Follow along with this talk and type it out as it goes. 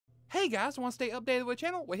Hey guys, want to stay updated with the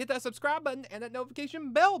channel? Well, hit that subscribe button and that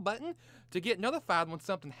notification bell button to get notified when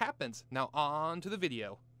something happens. Now on to the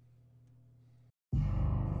video.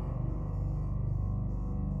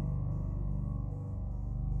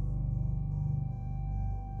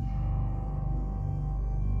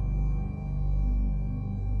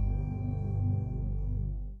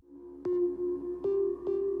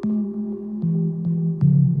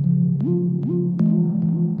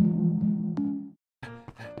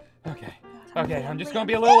 Okay, I'm just gonna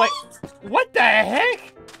be a little late. What the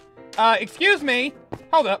heck? Excuse me.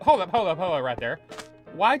 Hold up right there.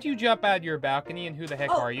 Why'd you jump out of your balcony and who the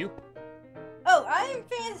heck are you? Oh, I'm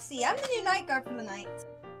Fantasy. I'm the new night guard for the night.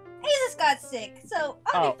 Azus got sick, so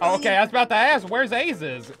Oh, okay, I was about to ask, where's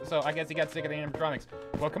Azus? So I guess he got sick of the animatronics.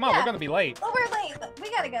 Well, come on, we're gonna be late. Well, we're late, but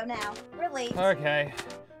we gotta go now. We're late. Okay.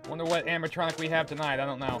 Wonder what animatronic we have tonight, I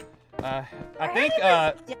don't know. I think,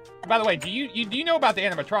 by the way, do you know about the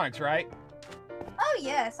animatronics, right? Oh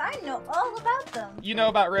yes, I know all about them. You know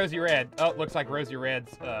about Rosie Red. Oh, looks like Rosie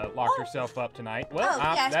Red's locked herself up tonight. Well,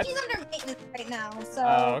 yeah, she's under maintenance right now, so...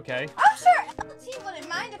 Oh, okay. I'm sure LT wouldn't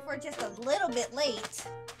mind if we're just a little bit late.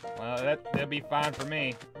 Well, that'll be fine for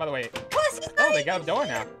me. By the way, Plus, oh, they got a door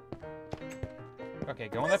now. Okay,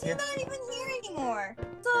 going up here. He's not even here anymore.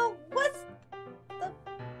 So, what's the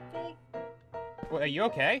big... Well, are you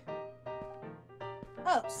okay?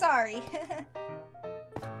 Oh, sorry.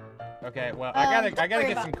 Okay, well, I gotta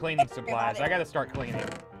get some cleaning supplies. I gotta start cleaning.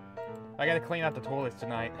 I gotta clean out the toilets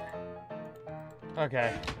tonight.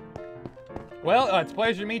 Okay. Well, it's a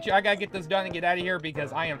pleasure to meet you. I gotta get this done and get out of here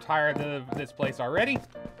because I am tired of this place already.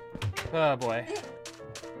 Oh, boy.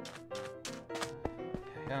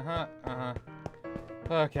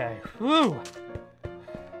 Okay, whew.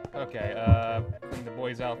 Okay, clean the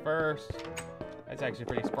boys out first. That's actually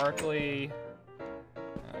pretty sparkly.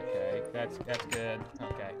 Okay, that's good.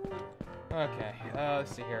 Okay. Okay,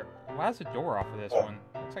 let's see here. Why is the door off of this one?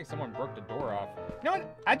 Looks like someone broke the door off. You know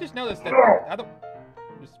what? I just noticed that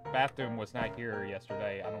this bathroom was not here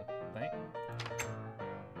yesterday, I don't think.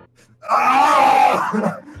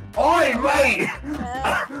 Oi, mate!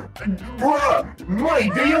 Bruh,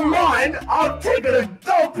 mate, do you mind? I'm taking a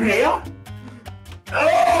dump here!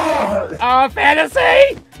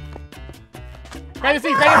 Fantasy!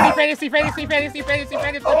 Fantasy!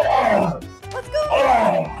 Let's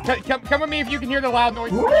go! Come with me if you can hear the loud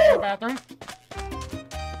noises in the bathroom.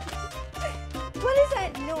 What is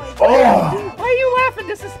that noise? Why are you laughing?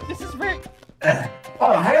 This is very...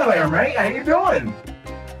 Oh, hey there, mate. How you doing?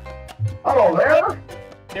 Hello there.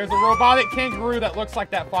 There's a robotic kangaroo that looks like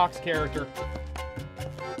that Fox character.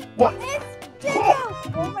 What? It's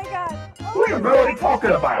Jendo! Oh my god. What are you really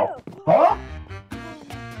talking about? Huh?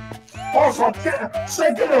 Also,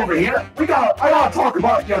 get over here. I gotta talk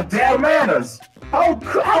about your damn manners. How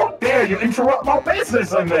dare you interrupt my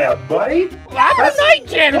business in there, buddy? I'm the night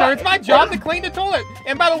janitor. It's my job to clean the toilet.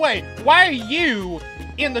 And by the way, why are you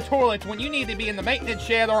in the toilets when you need to be in the maintenance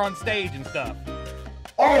shed or on stage and stuff?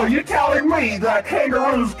 Oh, you telling me that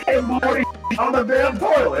kangaroos can bloody on the damn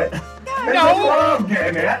toilet? No. That's what I'm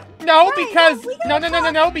getting at. No, because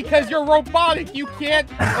no, because you're robotic. You can't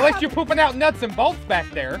unless you're pooping out nuts and bolts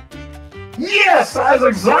back there. Yes, that's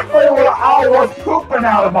exactly what I was pooping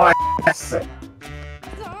out of my ass.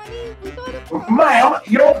 Donnie, we got a problem. Ma'am,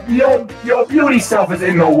 your beauty self is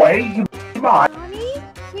in the way. You mind? Donnie,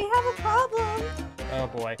 we have a problem. Oh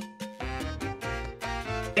boy.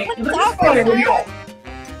 This is funny when you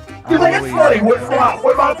think it's funny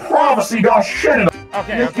when my privacy got shitted on.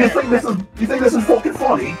 Okay. You think this is fucking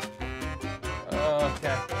funny?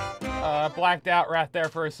 Okay. Blacked out right there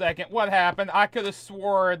for a second. What happened? I could have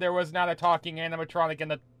swore there was not a talking animatronic in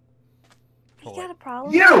the We got a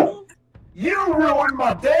problem. You ruined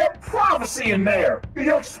my damn privacy in there. Can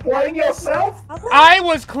you explain yourself? I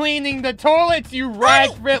was cleaning the toilets, you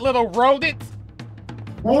rag-fit little rodent.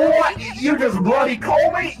 What? You just bloody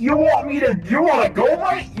call me? You want to go,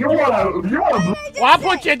 mate? You wanna Well, I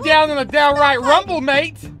put you down in a downright rumble,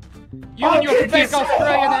 mate. You and your fake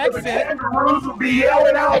Australian accent. The kangaroos will be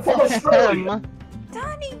yelling out from Australia.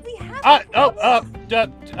 Donnie, we have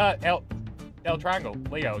L Triangle,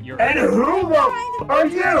 Leo, you're... And who the are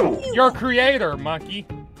you? Your creator, monkey.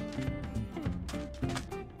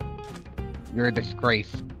 You're a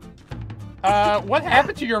disgrace. What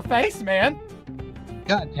happened to your face, man?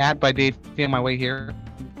 Got attacked by Daisy on my way here.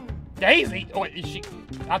 Daisy? Oh, is she...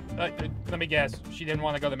 let me guess. She didn't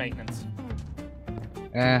want to go to maintenance.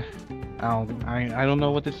 I don't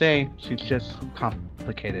know what to say. She's just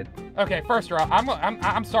complicated. Okay, first off,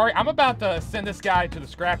 I'm sorry. I'm about to send this guy to the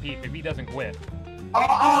scrap heap if he doesn't quit.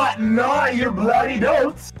 No, you bloody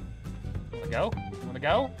don't. Wanna go? Wanna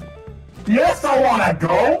go? Yes, I wanna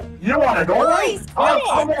go. You wanna go? Nice.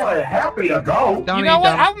 I'm more than happy to go. You know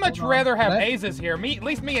what? I'd much rather have Aces here. At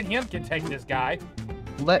least me and him can take this guy.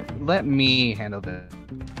 Let me handle this.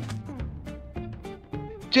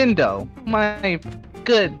 Jendo, my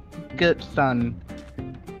good son.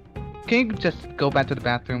 Can you just go back to the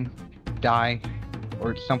bathroom, die,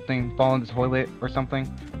 or something, fall in the toilet or something?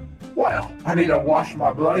 Well, I need to wash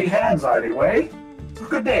my bloody hands anyway.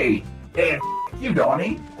 Good day. And you,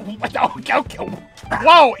 Donnie.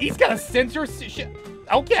 Whoa, he's got a censor shit.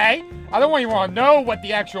 Okay. I don't even want to know what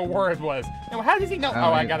the actual word was. Now, how does he know?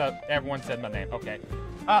 Oh, I gotta. Everyone said my name. Okay.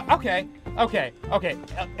 Okay.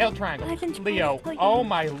 L Triangle. Leo. Oh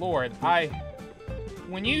my lord.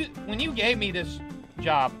 When you gave me this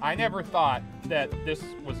job, I never thought that this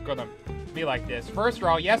was gonna be like this. First of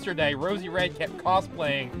all, yesterday, Rosie Red kept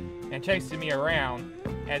cosplaying and chasing me around,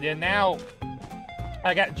 and then now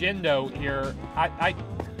I got Jendo here.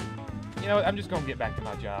 You know what? I'm just gonna get back to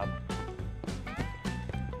my job.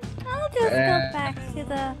 I'll just go back to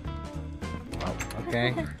the... Oh,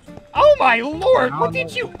 okay. Oh my lord! What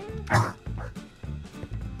did you... How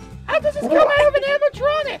does this come out of an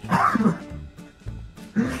animatronic?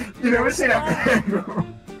 You never seen a kangaroo?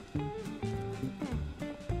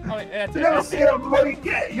 Oh, that's You never seen a bloody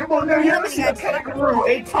cat? You never seen a kangaroo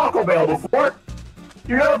eat Taco Bell before?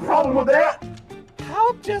 You got a problem with that?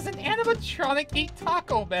 How does an animatronic eat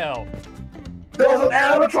Taco Bell? There was an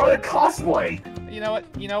animatronic cosplay. You know what?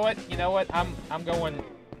 I'm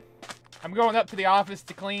going up to the office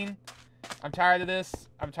to clean. I'm tired of this.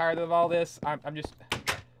 I'm tired of all this. I'm just.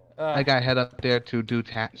 I gotta head up there to do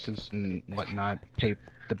taxes and whatnot, pay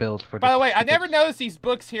the bills for. By the way, I never noticed these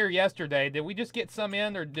books here yesterday. Did we just get some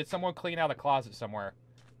in, or did someone clean out a closet somewhere?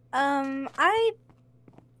 I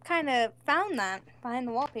kind of found that behind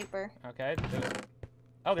the wallpaper. Okay.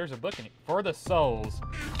 Oh, there's a book in it. For the Souls.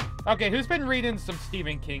 Okay, who's been reading some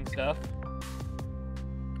Stephen King stuff?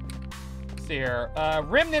 Let's see here.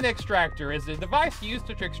 Remnant Extractor is a device used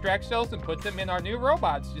to extract cells and put them in our new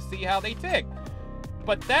robots to see how they tick.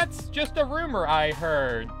 But that's just a rumor I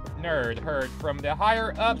heard from the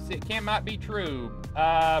higher ups. It cannot be true.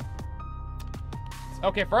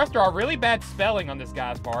 Okay, first of all, really bad spelling on this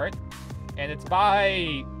guy's part. And it's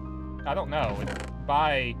by, I don't know, it's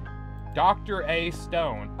by Dr. A.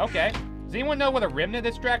 Stone. Okay. Does anyone know what a remnant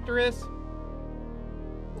extractor is?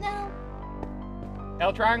 No.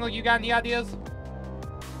 L Triangle, you got any ideas?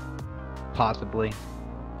 Possibly.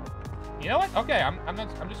 You know what? Okay, I'm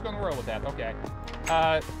just gonna roll with that. Okay.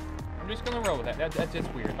 I'm just gonna roll with that. That's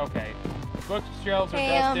just weird. Okay. The bookshelves are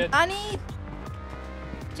dusted. I need...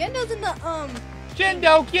 Jendo's in the,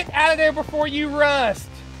 Jendo, get out of there before you rust!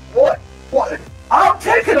 What? I'm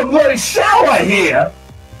taking a bloody shower here!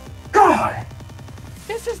 God!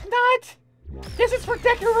 This is not... This is for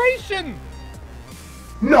decoration!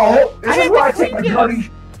 No! This is where I take my bloody...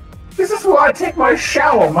 This is where I take my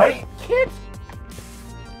shower, mate! Kids...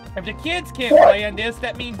 If the kids can't play in this,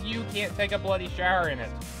 that means you can't take a bloody shower in it.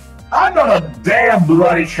 I'm not a damn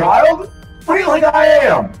bloody child! What do you think I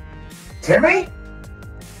am? Timmy?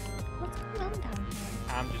 what's going on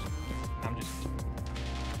down here? I'm just...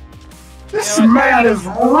 This man is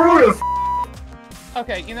rude as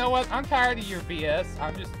Okay, you know what? I'm tired of your BS.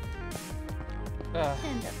 I'm just...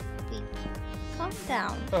 Jendo, please. Calm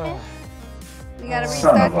down, Ugh. okay? We gotta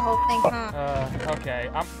Son restart of the a- whole thing, huh? Okay.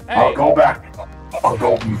 I'll Hey, go back. I'll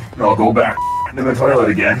go back in the toilet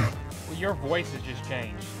again. well, your voice has just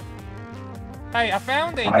changed. Hey, I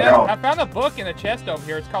found know. a book in a chest over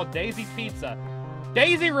here. It's called Daisy's Pizza.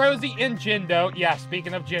 Daisy, Rosie, and Jendo, yeah,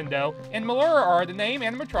 speaking of Jendo, and Melora are the name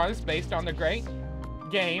animatronics based on the great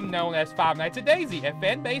game known as Five Nights at Daisy, a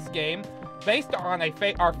fan-based game based on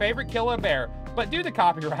our favorite killer bear. But due to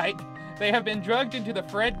copyright, they have been drugged into the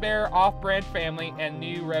Fred Bear off-brand family and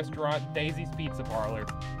new restaurant, Daisy's Pizza Parlor.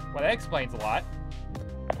 Well, that explains a lot.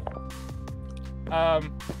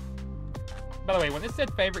 By the way, when it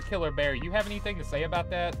said favorite killer bear, you have anything to say about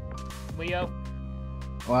that, Leo?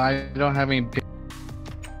 Well, I don't have any.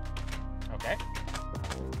 Okay.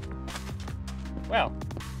 Well,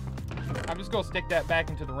 I'm just gonna stick that back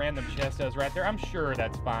into the random chest that was right there. I'm sure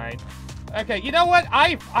that's fine. Okay, you know what?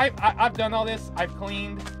 I've done all this. I've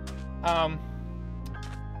cleaned.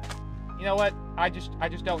 You know what? I just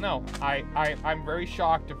don't know. I'm very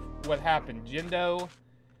shocked of what happened. Jendo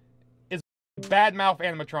is a badmouth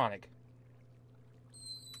animatronic.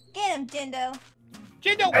 Get him, Jendo.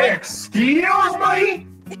 Jendo, wait! Excuse me?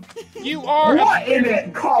 You are What in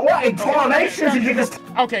it? What incarnations did you just...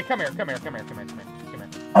 Okay, come here.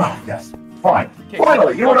 Oh, yes. Fine. Okay,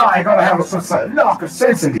 Finally, you and I are gonna have a knock of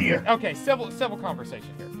sense into you. Okay, civil conversation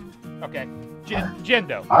here. Okay.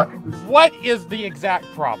 Jendo, what is the exact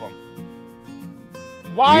problem?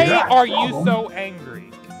 Why are you so angry?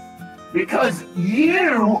 Because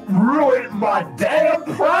you ruined my damn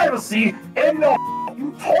privacy in the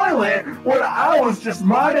toilet when I was just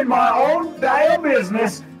minding my own damn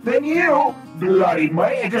business. Then you, bloody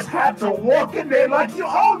man, just had to walk in there like you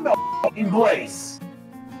own the place.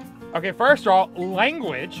 Okay, first of all,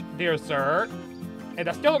 language, dear sir. And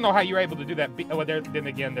I still don't know how you're able to do that. Well, then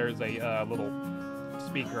again, there's a little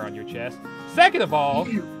speaker on your chest. Second of all,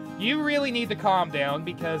 you really need to calm down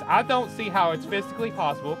because I don't see how it's physically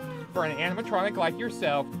possible for an animatronic like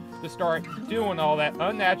yourself to start doing all that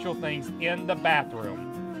unnatural things in the bathroom.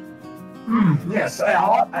 Yes, and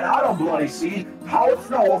I don't bloody see how it's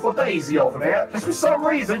normal for Daisy over there. Just for some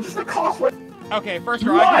reason, just the cosplay. Okay, first of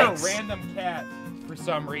all, I hear a random cat for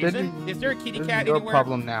some reason. Is there a kitty cat anywhere? This is your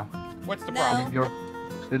problem now. What's the problem?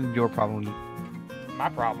 This is your problem. My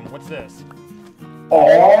problem. What's this?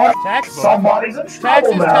 Oh, Taxes. Somebody's in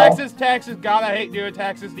trouble now. Taxes. God, I hate doing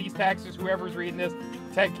taxes. These taxes, whoever's reading this,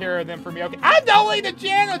 take care of them for me. Okay, I'm only the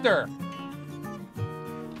janitor.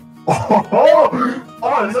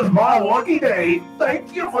 Oh, this is my lucky day.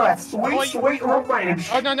 Thank you for that sweet revenge.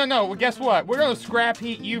 Oh, no. Well, guess what? We're going to scrap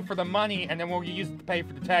heat you for the money, and then we'll use it to pay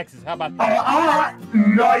for the taxes. How about that?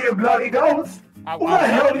 No, you bloody don't. Who the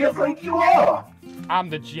hell do you think you are? I'm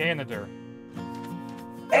the janitor.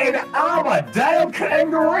 And I'm a damn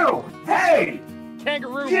kangaroo. Hey!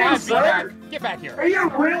 Kangaroo, sir. Get back here. Are you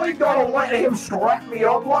really gonna let him strap me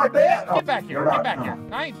up like that? Get back here. Get back here.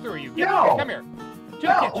 I ain't through you. Come here. To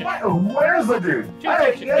No, the kitchen. Where's the dude? To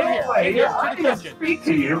the kitchen. Get In away. here. I To the can't kitchen. speak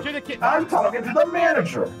to you. To the kitchen. I'm talking to the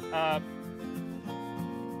manager.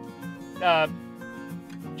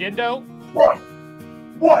 Jendo? What?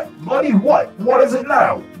 What? Buddy, what? What is it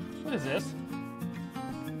now? What is this?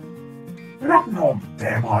 You have no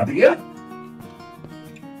damn idea.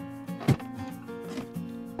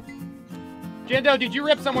 Jendo, did you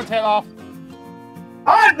rip someone's head off?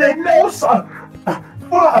 I didn't know, son.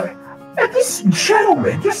 Well, this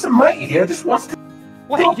gentleman, just a mate here, just wants to.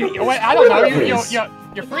 Wait, I don't know.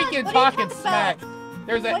 You're freaking talking smack.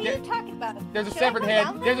 What are you talking about? There's a severed head.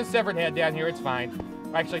 There's a severed head down here. It's fine.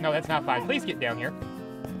 Actually, no, that's not fine. Please get down here.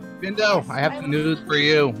 Jendo, I have some news for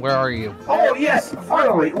you. Where are you? Oh yes,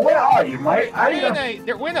 finally. Where are you, mate?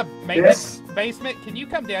 We're in a maintenance basement. Can you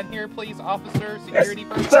come down here, please, officer? Security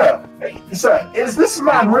person. Sir, is this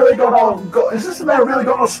man really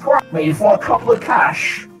gonna scrap me for a couple of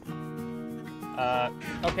cash?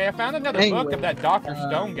 Okay, I found another book of that Dr.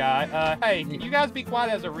 Stone guy. Hey, can you guys be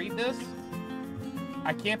quiet as I read this?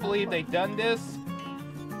 I can't believe they've done this.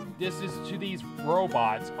 This is to these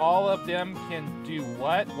robots. All of them can do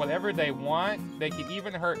what? Whatever they want. They can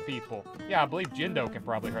even hurt people. Yeah, I believe Jendo can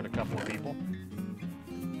probably hurt a couple of people.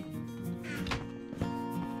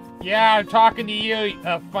 Yeah, I'm talking to you,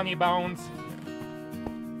 funny bones.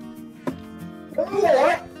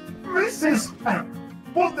 What? This is...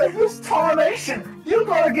 What the hell's tarnation? You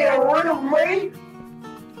gonna get rid of me?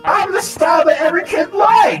 I'm the star that every kid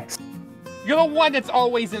likes! You're the one that's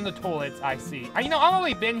always in the toilets, I see. You know, I've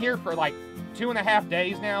only been here for like 2.5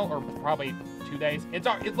 days now, or probably 2 days.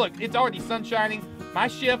 Look, it's already sun shining. My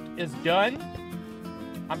shift is done.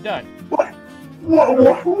 I'm done. What?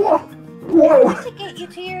 To get you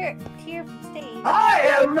to your stage. I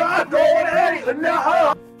am not going anywhere.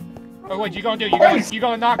 No. Oh, what you gonna do? You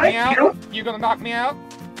gonna knock me out? You gonna knock me out?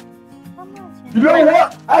 You know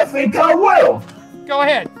what? I think I will. Go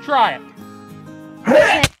ahead, try it.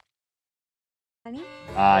 Hey.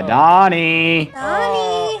 Donnie.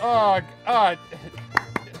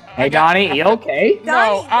 Hey, Donnie, you okay?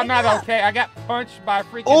 No, I'm not okay. I got punched by a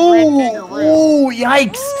freaking red kangaroo. Oh,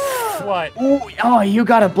 yikes. What? Oh, you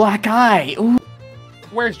got a black eye. Ooh.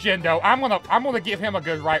 Where's Jendo? I'm gonna give him a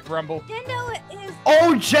good right rumble. Jendo is.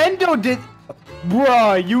 Oh, Jendo did.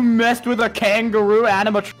 Bruh, you messed with a kangaroo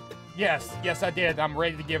animatronic. Yes, I did. I'm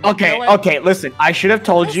ready to give. Okay, listen. I should have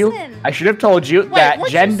told you. I should have told you that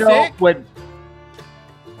Jendo would.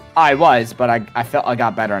 I was, but I felt I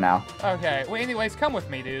got better now. Okay. Well, anyways, come with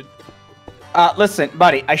me, dude. Listen,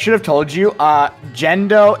 buddy. I should have told you.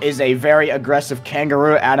 Jendo is a very aggressive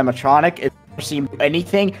kangaroo animatronic. If you see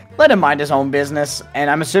anything, let him mind his own business. And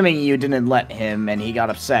I'm assuming you didn't let him, and he got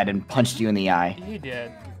upset and punched you in the eye. He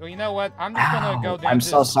did. Well, you know what? I'm just gonna go down. I'm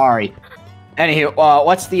so sorry. Anywho,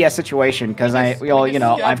 what's the situation? Because I've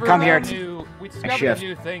come here to. We discovered a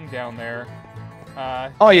new thing down there.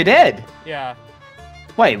 Oh, you did? Yeah.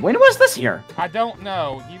 Wait, when was this here? I don't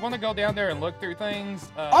know. You want to go down there and look through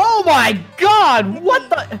things? Oh my God! What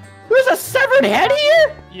the? There's a severed head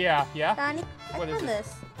here? Yeah. Donnie, What is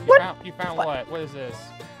this? You found what? What is this?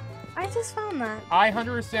 I just found that. I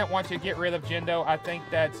 100% want to get rid of Jendo. I think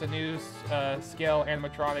that's a new scale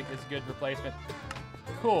animatronic is a good replacement.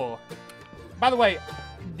 Cool. By the way,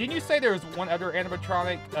 didn't you say there was one other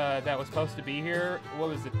animatronic that was supposed to be here? What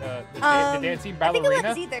was it? The dancing ballerina?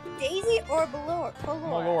 I think it was either Daisy or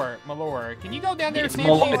Malora. Malora. Can you go down there and It's see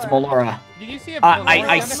if it's Melora. Did you see if Melora's I down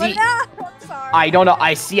there? see. I'm sorry. I don't know.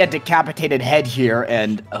 I see a decapitated head here,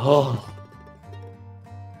 and oh.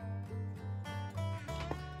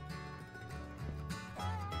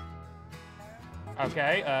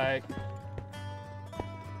 Okay,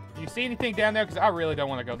 do you see anything down there? Because I really don't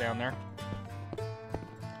want to go down there.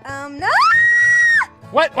 No!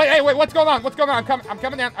 What? Wait, hey, wait, what's going on? What's going on? I'm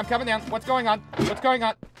coming down. I'm coming down. What's going on? What's going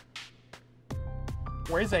on?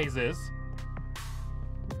 Where's Aziz?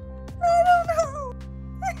 I don't know.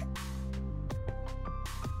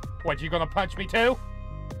 What, you gonna punch me too?